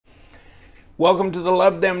Welcome to the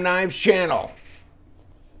Love Them Knives channel.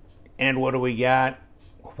 And what do we got?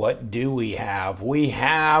 What do we have? We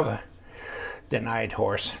have the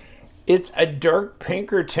Nighthorse. It's a Dirk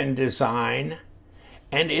Pinkerton design,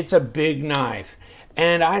 and it's a big knife.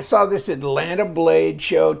 And I saw this Atlanta Blade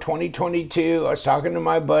Show 2022. I was talking to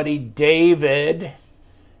my buddy David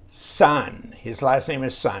Sun. His last name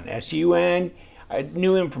is Sun, S-U-N. I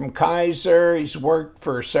knew him from Kaiser. He's worked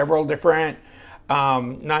for several different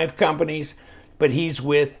knife companies, but he's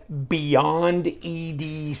with Beyond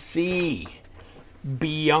EDC.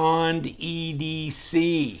 Beyond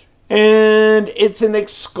EDC. And it's an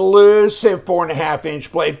exclusive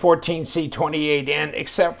 4.5-inch blade, 14C28N,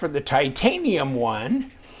 except for the titanium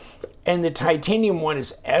one. And the titanium one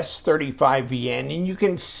is S35VN. And you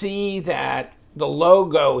can see that the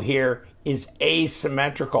logo here is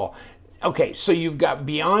asymmetrical. Okay, so you've got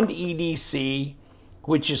Beyond EDC,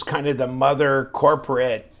 which is kind of the mother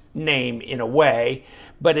corporate name in a way,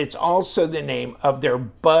 but it's also the name of their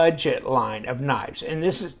budget line of knives. And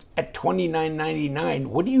this is at $29.99.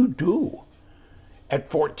 What do you do at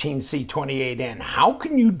 14C28N? How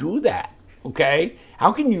can you do that? Okay,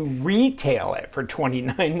 how can you retail it for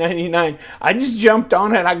 $29.99? I just jumped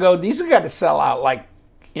on it. I go, these have got to sell out like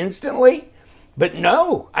instantly. But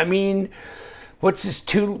no, I mean, what's this,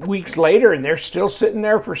 2 weeks later and they're still sitting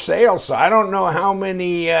there for sale. So I don't know how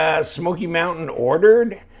many Smoky Mountain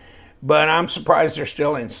ordered, but I'm surprised they're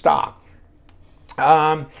still in stock.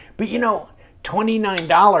 But you know,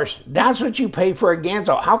 $29, that's what you pay for a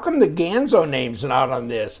Ganzo. How come the Ganzo name's not on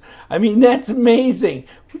this? I mean, that's amazing.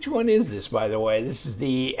 Which one is this, by the way? This is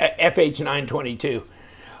the FH922.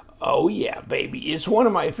 Oh yeah, baby. It's one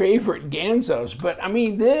of my favorite Ganzos, but I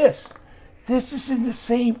mean, this is in the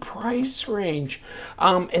same price range.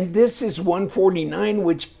 And this is $149,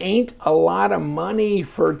 which ain't a lot of money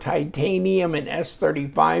for titanium and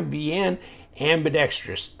S35VN,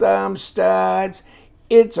 ambidextrous thumb studs.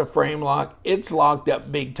 It's a frame lock. It's locked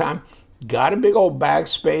up big time. Got a big old back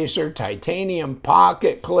spacer, titanium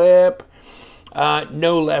pocket clip.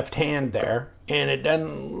 No left hand there. And it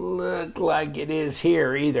doesn't look like it is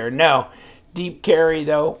here either. No. Deep carry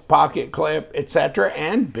though, pocket clip, etc.,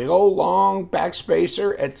 and big old long back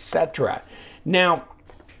spacer, etc. Now,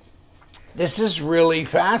 this is really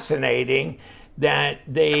fascinating that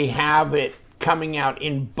they have it coming out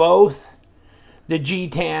in both the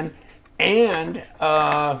G10 and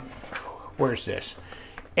where's this?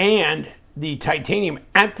 And the titanium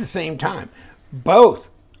at the same time. Both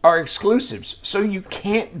are exclusives, so you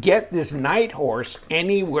can't get this Nighthorse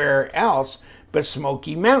anywhere else but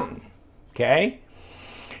Smoky Mountain. Okay,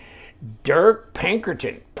 Dirk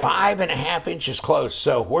Pinkerton, 5.5 inches close.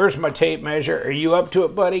 So where's my tape measure? Are you up to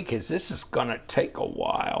it, buddy? Because this is gonna take a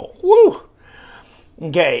while. Woo!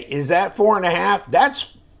 Okay, is that 4.5?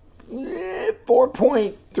 That's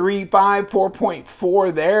 4.35,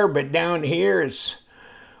 4.4 there, but down here is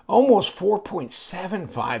almost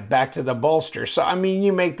 4.75 back to the bolster. So I mean,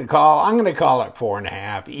 you make the call. I'm gonna call it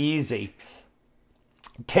 4.5, easy.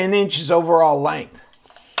 10 inches overall length.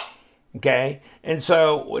 Okay, and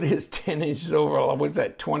so what is 10 inches overall? What's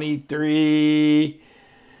that,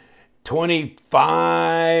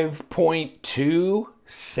 25.2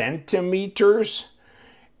 centimeters?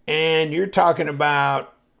 And you're talking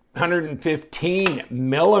about 115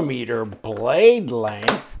 millimeter blade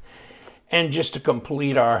length. And just to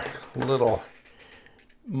complete our little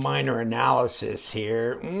minor analysis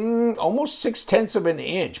here, almost 0.6 of an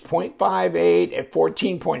inch, 0.58 at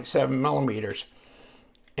 14.7 millimeters.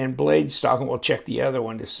 And blade stock, and we'll check the other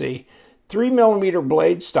one to see. 3 millimeter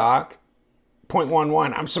blade stock,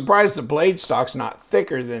 0.11. I'm surprised the blade stock's not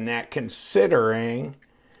thicker than that, considering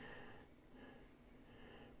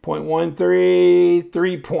 0.13,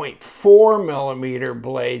 3.4 millimeter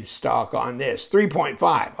blade stock on this,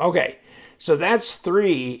 3.5. Okay, so that's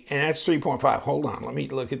 3, and that's 3.5. Hold on, let me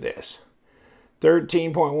look at this.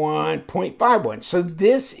 13.1, 0.51. So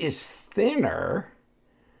this is thinner.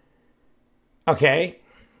 Okay.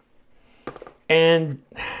 And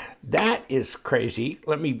that is crazy.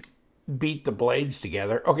 Let me beat the blades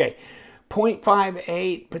together. Okay,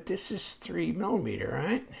 0.58, but this is 3 millimeter,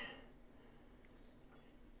 right?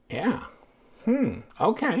 Yeah.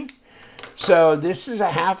 Okay. So this is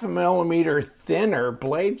a 0.5 millimeter thinner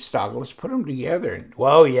blade stock. Let's put them together.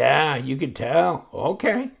 Well, yeah, you could tell.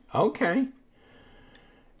 Okay.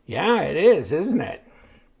 Yeah, it is, isn't it?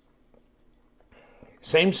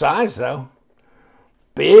 Same size, though.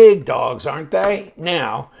 Big dogs, aren't they?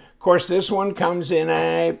 Now, of course, this one comes in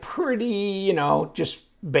a pretty, you know, just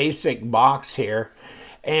basic box here.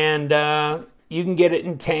 And You can get it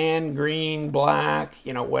in tan, green, black,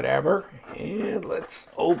 you know, whatever. And let's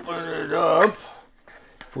open it up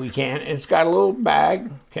if we can. It's got a little bag,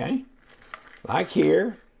 okay, like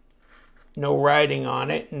here. No writing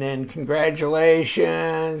on it, and then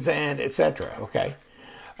congratulations, and etc. Okay,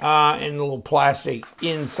 and a little plastic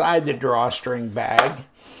inside the drawstring bag.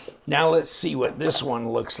 Now let's see what this one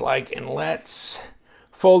looks like, and let's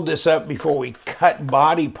fold this up before we cut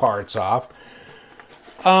body parts off.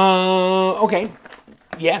 Okay,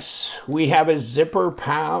 yes, we have a zipper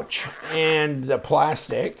pouch and the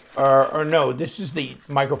plastic, or no, this is the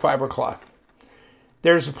microfiber cloth.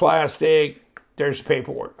 There's the plastic, there's the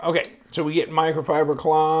paperwork. Okay, so we get microfiber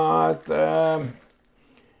cloth. Okay,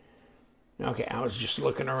 I was just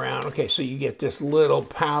looking around. Okay, so you get this little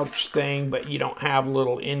pouch thing, but you don't have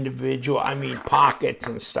little individual, pockets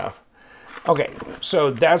and stuff. Okay, so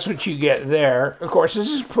that's what you get there. Of course, this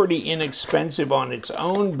is pretty inexpensive on its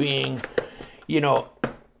own, being, you know,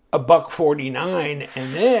 $1.49,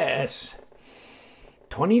 and this,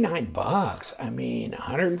 29 bucks. I mean,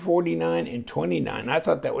 149 and 29. I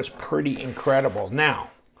thought that was pretty incredible. Now,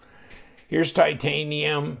 here's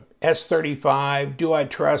titanium, S35. Do I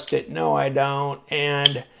trust it? No, I don't.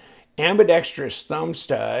 And ambidextrous thumb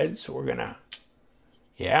studs. We're gonna,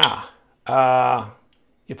 yeah.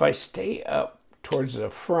 If I stay up towards the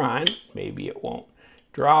front, maybe it won't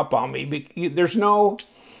drop on me. There's no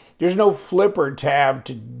flipper tab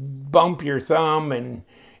to bump your thumb and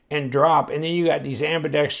drop. And then you got these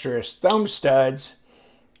ambidextrous thumb studs.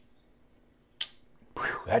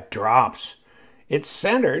 Whew, that drops. It's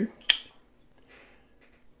centered.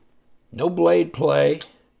 No blade play.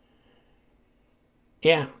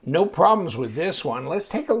 Yeah, no problems with this one. Let's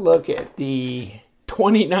take a look at the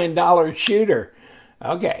 $29 shooter.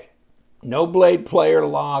 Okay, no blade play or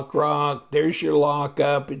lock rock. There's your lock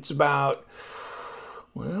up. It's about,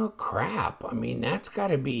 well, crap. I mean, that's got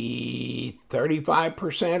to be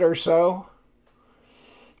 35% or so.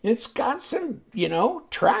 It's got some, you know,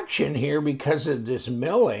 traction here because of this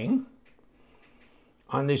milling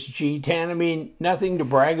on this G10. I mean, nothing to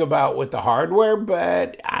brag about with the hardware,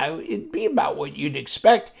 but it'd be about what you'd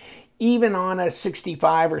expect, even on a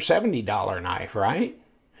 $65 or $70 knife, right?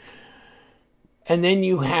 And then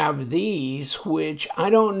you have these, which I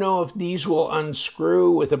don't know if these will unscrew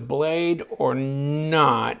with a blade or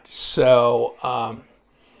not. So, of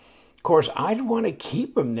course, I'd want to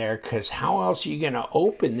keep them there, because how else are you going to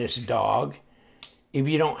open this dog if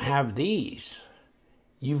you don't have these?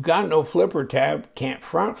 You've got no flipper tab, can't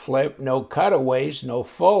front flip, no cutaways, no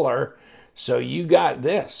fuller. So you got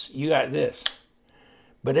this, you got this.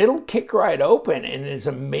 But it'll kick right open, and as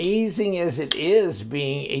amazing as it is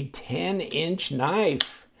being a 10-inch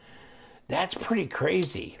knife, that's pretty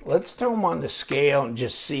crazy. Let's throw them on the scale and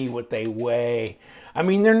just see what they weigh. I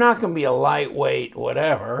mean, they're not going to be a lightweight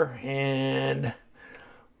whatever, and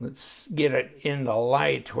let's get it in the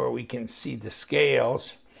light where we can see the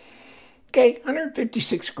scales. Okay,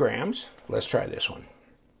 156 grams. Let's try this one.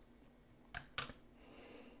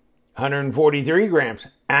 143 grams.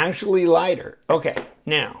 Actually lighter. Okay,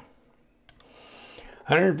 now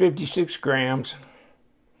 156 grams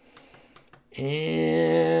and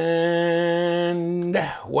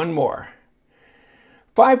one more.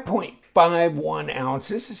 5.51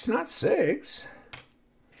 ounces. It's not 6.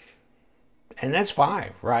 And that's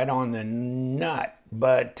 5 right on the nut.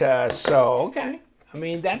 But so, okay. I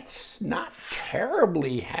mean, that's not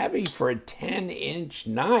terribly heavy for a 10-inch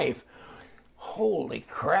knife. Holy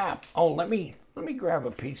crap. Oh, let me grab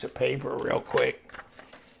a piece of paper real quick.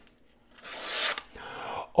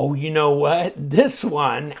 Oh, you know what? This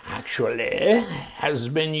one actually has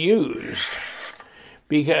been used,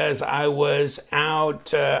 because I was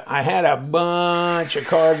out, I had a bunch of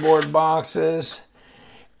cardboard boxes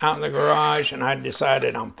out in the garage, and I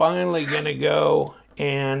decided I'm finally going to go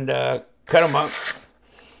and cut them up,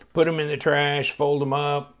 put them in the trash, fold them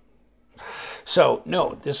up. So,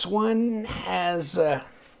 no, this one has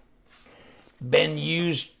been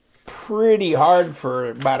used pretty hard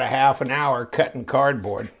for about a half an hour cutting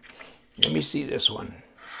cardboard. Let me see this one.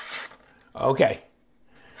 Okay.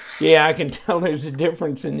 Yeah, I can tell there's a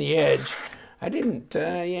difference in the edge. I didn't,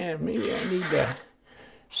 yeah, maybe I need to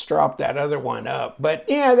strop that other one up. But,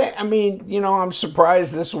 yeah, I mean, you know, I'm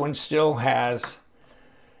surprised this one still has,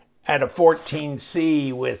 at a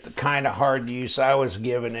 14C with the kind of hard use I was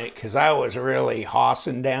giving it, because I was really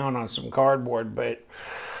hossing down on some cardboard, but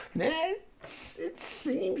it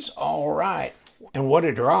seems all right. And what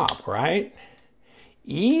a drop, right?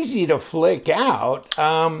 Easy to flick out.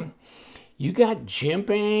 You got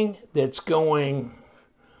jimping that's going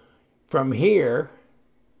from here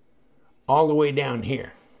all the way down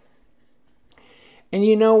here. And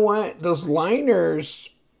you know what? Those liners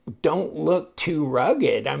don't look too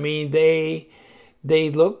rugged. I mean, they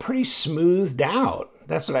look pretty smoothed out.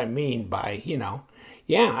 That's what I mean by, you know,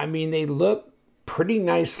 yeah, I mean, they look pretty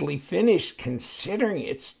nicely finished considering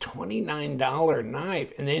it's $29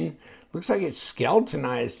 knife. And then looks like it's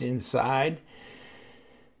skeletonized inside.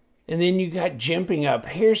 And then you got jimping up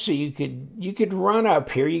here, so you could run up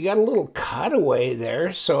here. You got a little cutaway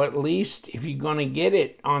there, so at least if you're going to get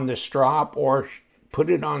it on the strop or put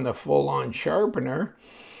it on the full-on sharpener,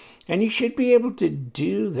 and you should be able to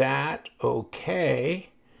do that okay.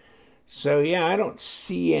 So yeah, I don't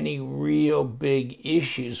see any real big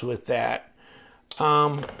issues with that.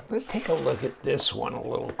 Let's take a look at this one a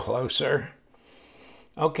little closer.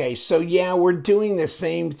 Okay, so yeah, we're doing the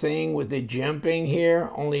same thing with the jimping here,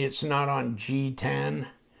 only it's not on G10.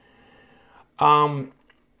 And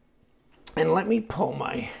let me pull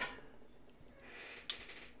my...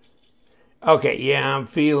 Okay, yeah, I'm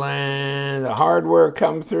feeling the hardware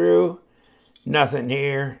come through. Nothing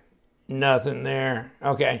here, nothing there.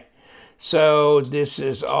 Okay, so this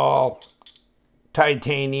is all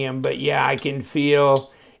titanium, but yeah, I can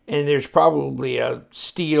feel, and there's probably a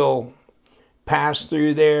steel pass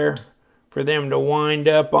through there for them to wind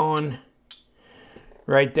up on,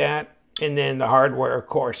 right, that. And then the hardware, of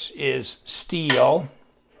course, is steel.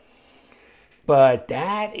 But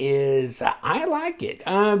that is, I like it.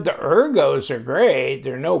 The ergos are great.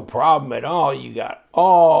 They're no problem at all. You got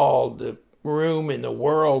all the room in the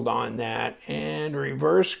world on that. And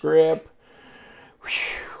reverse grip,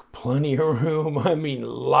 whew, plenty of room. I mean,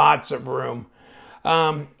 lots of room.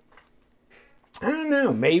 I don't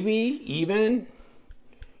know, maybe even,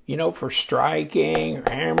 you know, for striking or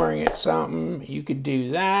hammering at something, you could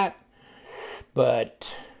do that.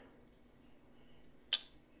 But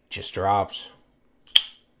just drops.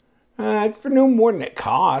 For no more than it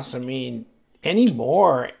costs. I mean, any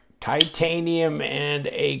more titanium and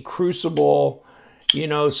a crucible, you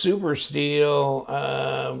know, super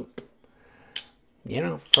steel, you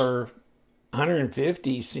know, for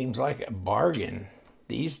 $150 seems like a bargain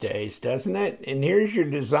these days, doesn't it? And here's your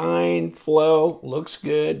design flow. Looks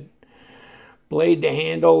good. Blade to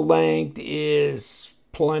handle length is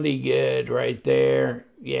plenty good right there.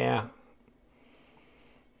 Yeah.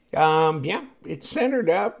 Yeah, it's centered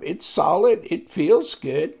up. It's solid. It feels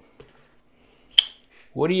good.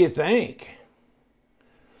 What do you think?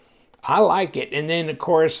 I like it. And then, of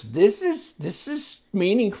course, this is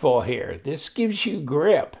meaningful here. This gives you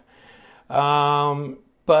grip.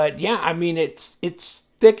 But yeah, I mean, it's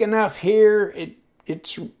thick enough here.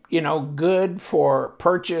 It's you know, good for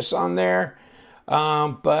purchase on there.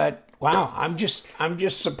 But wow, I'm just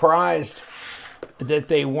surprised that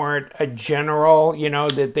they weren't a general, you know,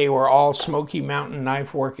 that they were all Smoky Mountain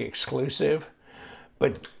Knife Work exclusive.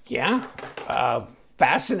 But yeah,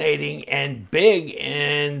 fascinating and big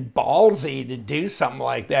and ballsy to do something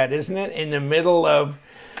like that, isn't it? In the middle of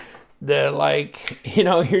the, like, you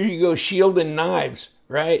know, here you go, shielding knives,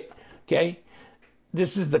 right? Okay,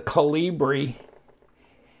 this is the Calibri.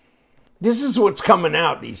 This is what's coming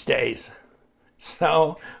out these days.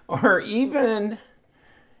 So, or even,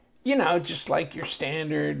 you know, just like your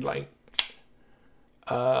standard, like,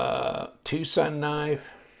 Tucson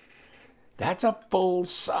knife. That's a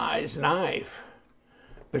full-size knife.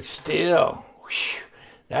 But still, whew,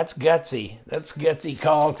 that's gutsy. That's gutsy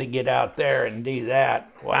call to get out there and do that.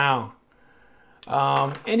 Wow.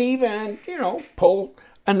 And even, you know, pull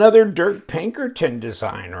another Dirk Pinkerton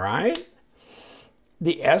design, right?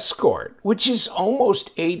 The Escort, which is almost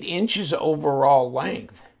 8 inches overall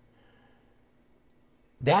length.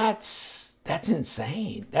 That's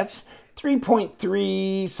insane. That's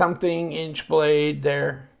 3.3 something inch blade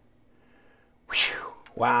there. Whew.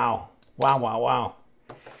 Wow. Wow, wow, wow.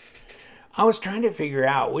 I was trying to figure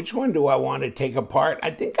out which one do I want to take apart.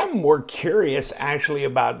 I think I'm more curious actually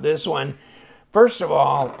about this one. First of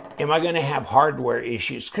all, am I going to have hardware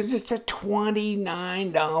issues? Because it's a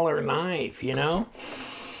 $29 knife, you know?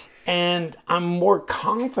 And I'm more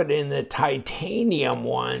confident in the titanium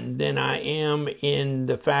one than I am in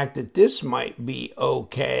the fact that this might be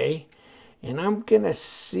okay. And I'm going to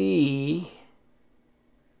see...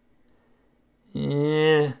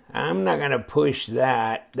 Yeah, I'm not going to push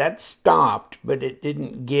that. That stopped, but it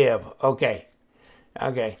didn't give. Okay.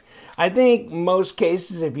 Okay. I think most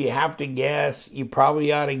cases, if you have to guess, you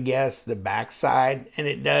probably ought to guess the backside. And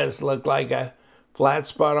it does look like a flat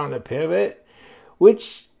spot on the pivot,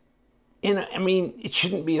 which, I mean, it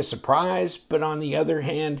shouldn't be a surprise. But on the other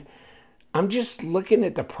hand, I'm just looking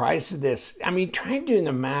at the price of this. I mean, try doing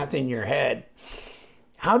the math in your head.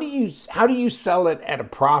 How do you sell it at a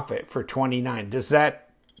profit for $29? Does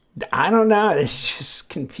that I don't know. It's just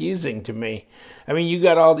confusing to me. I mean, you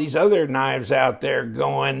got all these other knives out there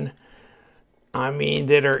going, I mean,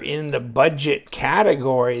 that are in the budget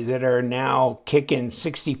category that are now kicking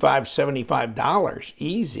 $65, $75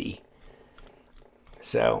 easy.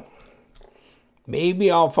 So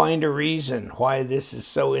maybe I'll find a reason why this is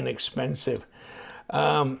so inexpensive.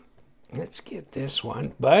 Let's get this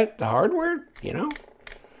one. But the hardware, you know,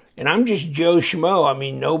 and I'm just Joe Schmo. I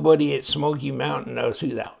mean, nobody at Smoky Mountain knows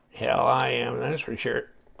who the hell I am. That's for sure.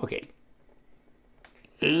 Okay.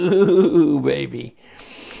 Ooh, baby.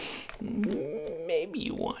 Maybe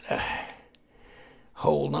you want to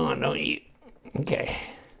hold on, don't you? Okay.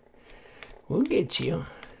 We'll get you.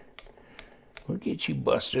 We'll get you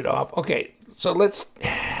busted off. Okay, so let's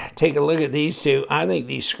take a look at these two. I think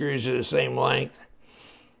these screws are the same length.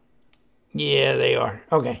 Yeah, they are.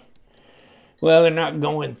 Okay. Well, they're not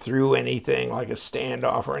going through anything like a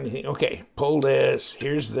standoff or anything. Okay, pull this.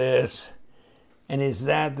 Here's this. And is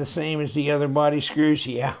that the same as the other body screws?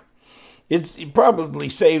 Yeah. It probably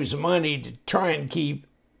saves money to try and keep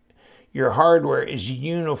your hardware as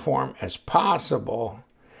uniform as possible.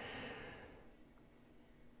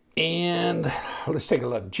 And let's take a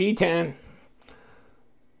look. G10.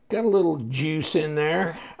 Got a little juice in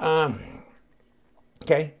there.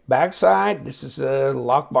 Okay, backside. This is a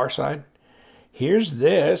lock bar side. Here's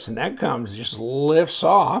this, and that comes, just lifts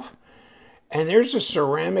off. And there's a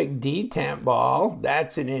ceramic detent ball.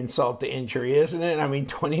 That's an insult to injury, isn't it? I mean,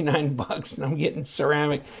 29 bucks and I'm getting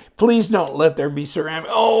ceramic. Please don't let there be ceramic.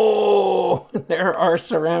 Oh, there are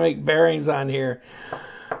ceramic bearings on here.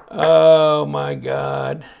 Oh my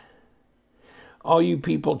God. All you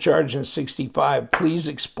people charging 65, please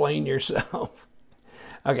explain yourself.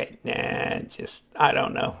 Okay, nah, I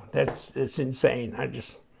don't know. It's insane. I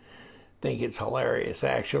just think it's hilarious,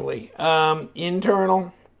 actually.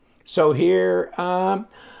 Internal. So here,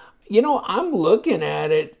 you know, I'm looking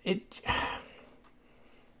at it.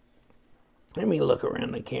 Let me look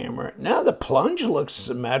around the camera. Now the plunge looks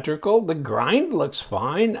symmetrical. The grind looks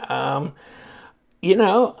fine. You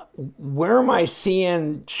know, where am I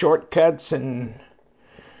seeing shortcuts and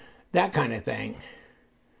that kind of thing?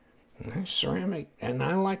 There's ceramic, and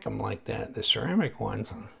I like them like that. The ceramic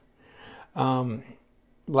ones,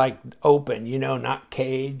 like open, you know, not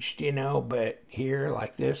caged, you know, but here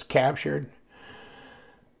like this, captured.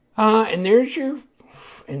 And there's your,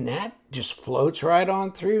 and that just floats right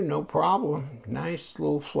on through, no problem. Nice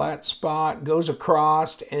little flat spot, goes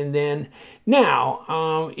across. And then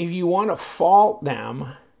now, if you want to fault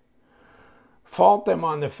them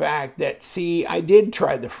on the fact that, see, I did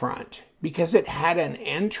try the front because it had an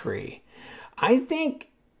entry. I think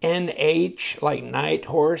NH, like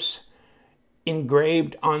Nighthorse,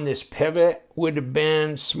 engraved on this pivot would have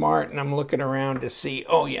been smart. And I'm looking around to see,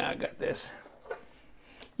 oh yeah, I got this.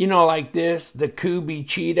 You know, like this, the Kubi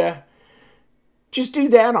Cheetah. Just do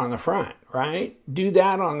that on the front, right? Do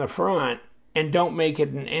that on the front and don't make it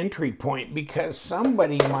an entry point, because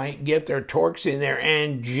somebody might get their Torx in there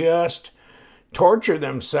and just torture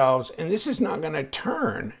themselves, and this is not going to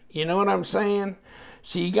turn. You know what I'm saying?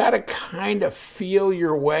 So you got to kind of feel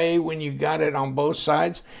your way when you got it on both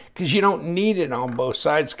sides, because you don't need it on both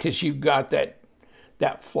sides because you've got that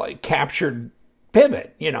captured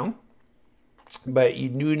pivot, you know. But you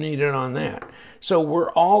do need it on that. So we're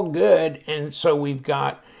all good, and so we've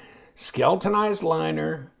got skeletonized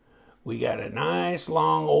liner. We got a nice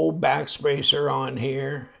long old backspacer on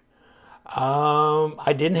here.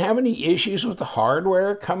 I didn't have any issues with the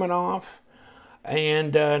hardware coming off.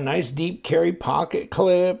 And a nice deep carry pocket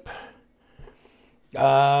clip.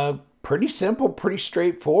 Pretty simple, pretty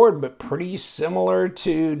straightforward, but pretty similar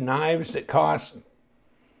to knives that cost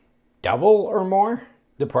double or more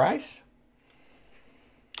the price.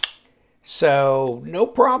 So no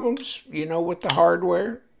problems, you know, with the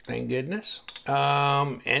hardware, thank goodness.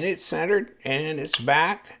 And it's centered and it's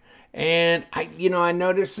back. And I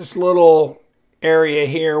noticed this little area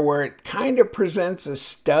here where it kind of presents a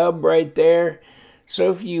stub right there.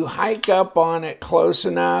 So if you hike up on it close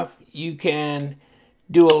enough, you can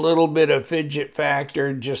do a little bit of fidget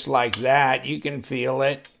factor just like that. You can feel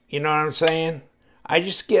it. You know what I'm saying? I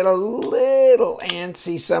just get a little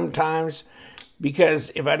antsy sometimes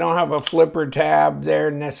because if I don't have a flipper tab there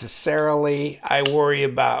necessarily, I worry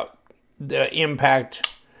about the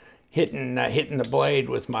impact hitting the blade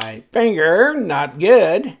with my finger. Not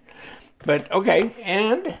good. But okay,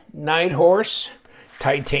 and Nighthorse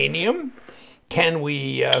titanium. Can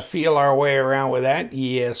we feel our way around with that?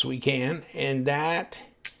 Yes, we can. And that,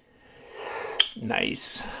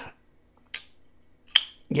 nice.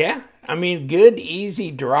 Yeah, I mean, good, easy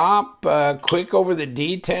drop, quick over the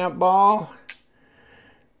detent ball.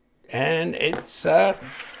 and it's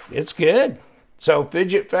good. So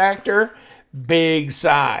fidget factor, big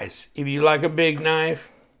size. If you like a big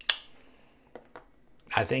knife,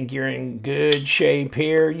 I think you're in good shape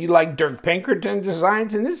here. You like Dirk Pinkerton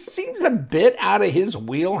designs, and this seems a bit out of his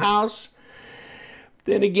wheelhouse.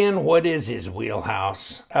 Then again, what is his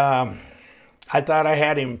wheelhouse? I thought I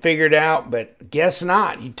had him figured out, but guess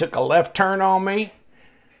not. He took a left turn on me,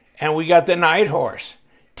 and we got the Nighthorse.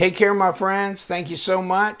 Take care, my friends. Thank you so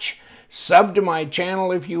much. Sub to my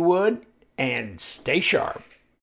channel if you would, and stay sharp.